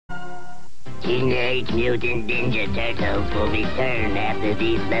Teenage Mutant Ninja Turtles will return after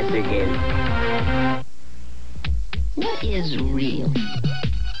these messages. What is real?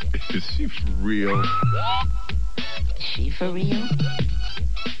 Is she for real? Is she for real?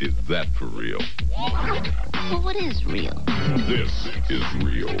 Is that for real? Well, what is real? This is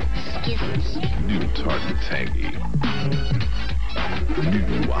real. Skittles. New tart and tangy.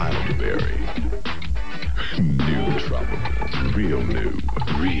 New wild berry. New tropical. Real new.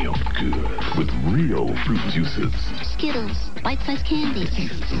 Real good. With real fruit juices. Skittles. Bite-sized candy.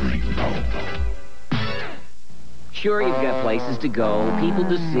 Sure, you've got places to go, people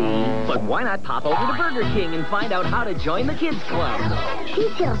to see, but why not pop over to Burger King and find out how to join the Kids Club?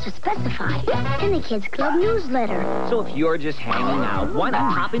 Details are specified in the Kids Club newsletter. So if you're just hanging out, why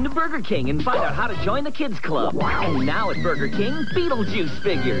not pop into Burger King and find out how to join the Kids Club? And now at Burger King, Beetlejuice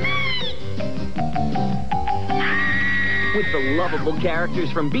figures. With the lovable characters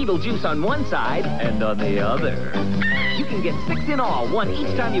from Beetlejuice on one side and on the other. You can get 6 in all, one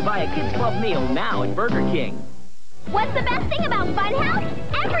each time you buy a Kids Club meal now at Burger King. What's the best thing about Funhouse?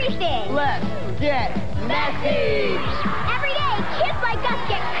 Everything. Let's get messy. Every day, kids like us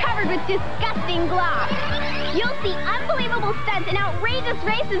get covered with disgusting gloss. You'll see unbelievable stunts and outrageous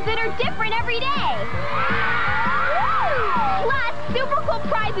races that are different every day. Plus, super cool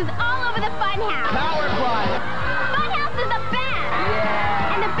prizes all over the Funhouse. Power prize. Funhouse is the best.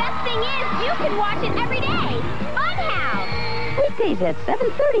 Yeah. And the best thing is, you can watch it every day. Funhouse. Weekdays at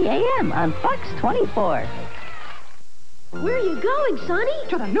 7:30 a.m. on Fox 24. Where are you going, Sonny?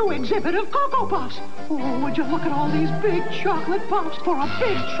 To the new exhibit of Cocoa Puffs. Oh, would you look at all these big chocolate puffs for a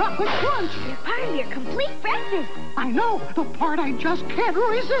big chocolate crunch? They're part of your complete breakfast. I know, the part I just can't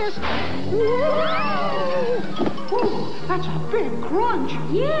resist. Whoa! Ooh, that's a big crunch.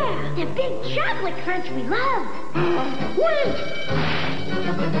 Yeah, the big chocolate crunch we love. Wait!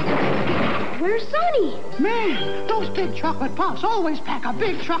 Where's Sonny? Man, those big chocolate puffs always pack a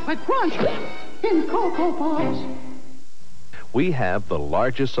big chocolate crunch in Cocoa Puffs. We have the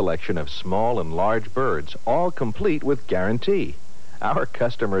largest selection of small and large birds, all complete with guarantee. Our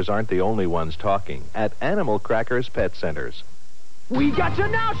customers aren't the only ones talking at Animal Crackers Pet Centers. We got you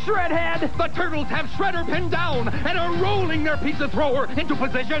now, Shredhead! The Turtles have Shredder pinned down and are rolling their pizza thrower into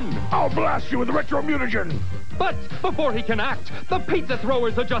position. I'll blast you with retro mutagen. But before he can act, the pizza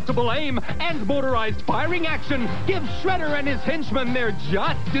thrower's adjustable aim and motorized firing action give Shredder and his henchmen their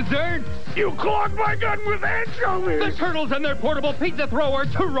just desserts. You clogged my gun with anchovies. The Turtles and their portable pizza thrower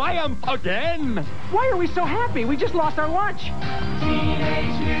triumph again. Why are we so happy? We just lost our lunch.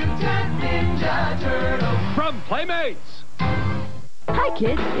 Teenage Mutant Ninja Turtles. From Playmates. Hi,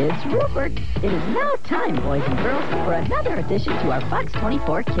 kids. It's Rupert. It is now time, boys and girls, for another edition to our Fox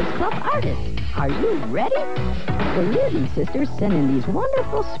 24 Kids Club Artists. Are you ready? The Living Sisters sent in these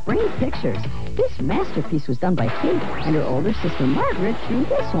wonderful spring pictures. This masterpiece was done by Fink, and her older sister Margaret drew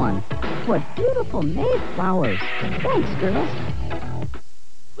this one. What beautiful Mayflowers. Thanks, girls.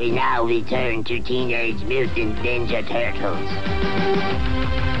 We now return to Teenage Mutant Ninja Turtles.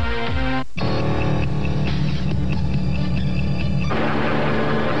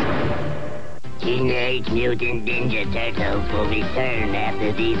 Teenage Mutant Ninja Turtles will return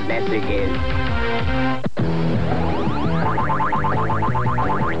after these messages.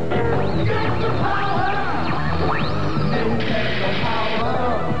 Get the power! Nintendo power!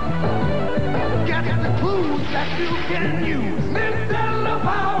 Get the clues that you can use. Nintendo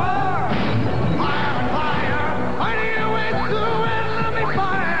power! Fire! I knew it to enemy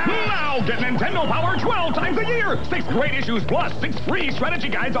fire! Now get Nintendo Power 12 times a year. 6 great issues plus 6 free strategy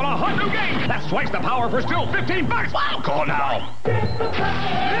guides on a hot new game. That's twice the power for still $15. Wow, call now.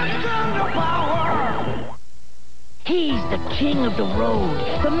 Nintendo power! He's the king of the road,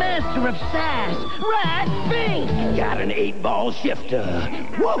 the master of sass, right, Fink? Got an 8-ball shifter.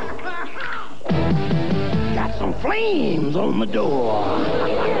 Whoa! Got some flames on the door.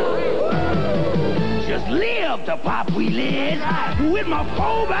 Just live to pop wheelies with my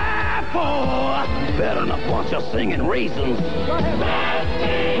 4x4. Better than a bunch of singing raisins.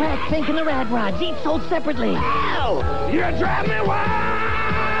 Rat Fink and the Rad Rods, each sold separately. Ow! You drive me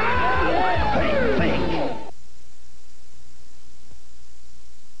wild! Fink, Fink.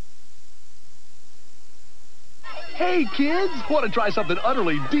 Hey, kids! Want to try something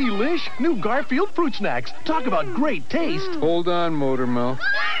utterly delish? New Garfield fruit snacks. Talk about great taste. Hold on, Motor Mouth.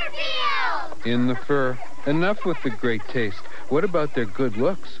 Garfield! In the fur. Enough with the great taste. What about their good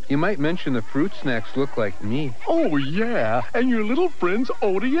looks? You might mention the fruit snacks look like me. Oh, yeah. And your little friends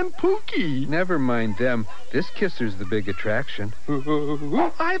Odie and Pookie. Never mind them. This kisser's the big attraction.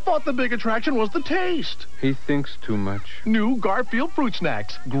 I thought the big attraction was the taste. He thinks too much. New Garfield fruit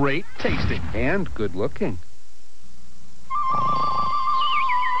snacks. Great tasting. And good looking.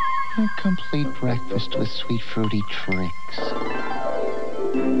 A complete breakfast with sweet fruity Trix.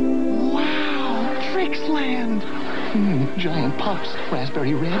 Wow, Trixland. Giant puffs.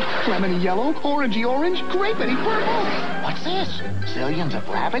 Raspberry red, lemony yellow, orangey orange, grapey purple. What's this? Zillions of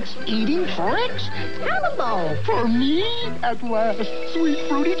rabbits eating Trix? Animal. For me, at last, sweet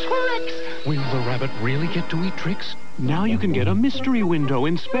fruity Trix. Will the rabbit really get to eat Trix? Now you can get a mystery window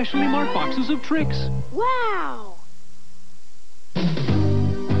in specially marked boxes of Trix. Wow.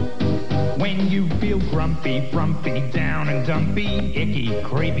 When you feel grumpy, frumpy, down and dumpy, icky,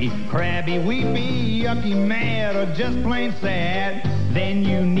 creepy, crabby, weepy, yucky, mad, or just plain sad, then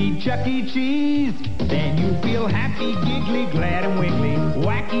you need Chuck E. Cheese. Then you feel happy, giggly, glad and wiggly,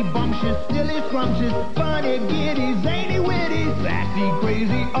 wacky, bumptious, silly, scrumptious, funny, giddy, zany, witty, sassy,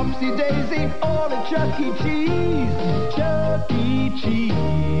 crazy, upsy daisy, all at Chuck E. Cheese. Chuck E.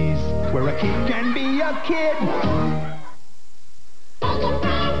 Cheese, where a kid can be a kid.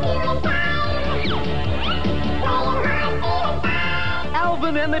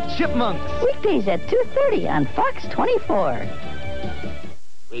 Alvin and the Chipmunks. Weekdays at 2:30 on Fox 24.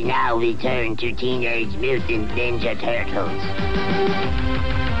 We now return to Teenage Mutant Ninja Turtles.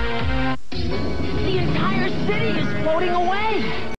 The entire city is floating away.